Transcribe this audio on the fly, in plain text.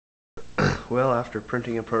well, after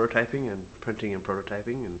printing and prototyping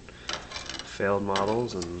and failed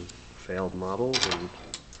models and failed models and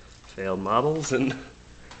failed models and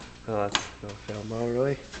oh, that's no failed model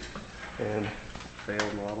really, and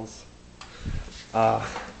failed models. I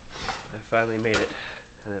finally made it,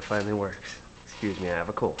 and it finally works. Excuse me, I have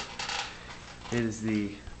a cold. It is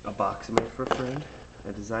a box I made for a friend.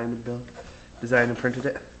 I designed and printed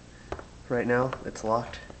it. Right now, it's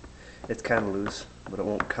locked. It's kind of loose, but it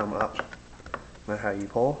won't come up. Not how you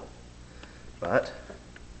pull, but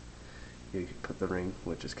you can put the ring,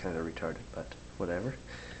 which is kind of retarded, but whatever.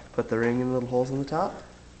 Put the ring in the little holes on the top.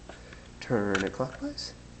 Turn it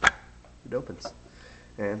clockwise. It opens.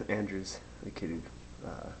 And Andrew's the kid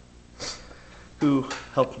who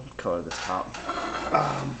helped color this top.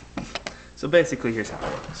 So basically, here's how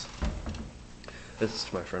it works. This is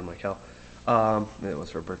to my friend Michael. It was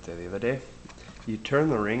her birthday the other day. You turn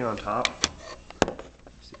the ring on top.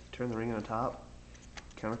 So you turn the ring on top,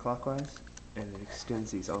 counterclockwise, and it extends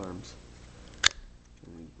these arms.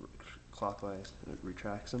 And clockwise, and it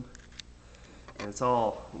retracts them. And it's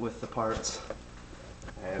all with the parts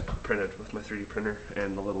I have printed with my 3D printer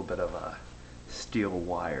and a little bit of steel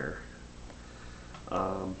wire.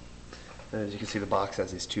 As you can see, the box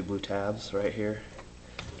has these two blue tabs right here.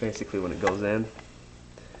 Basically, when it goes in,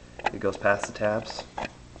 it goes past the tabs.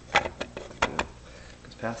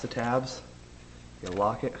 Goes past the tabs. You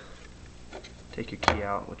lock it. Take your key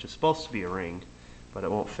out, which is supposed to be a ring, but it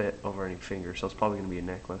won't fit over any finger, so it's probably going to be a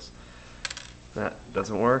necklace. If that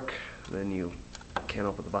doesn't work, then you can't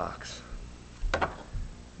open the box. It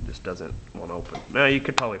just doesn't want to open. Now you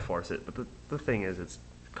could probably force it, but the thing is, it's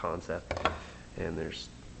concept, and there's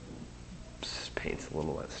paint's a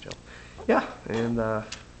little wet still. Yeah, and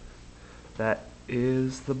that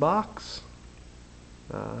is the box.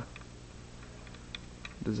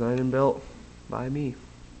 Designed and built by me.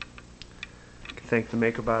 I can thank the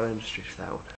makerbot industry for that one.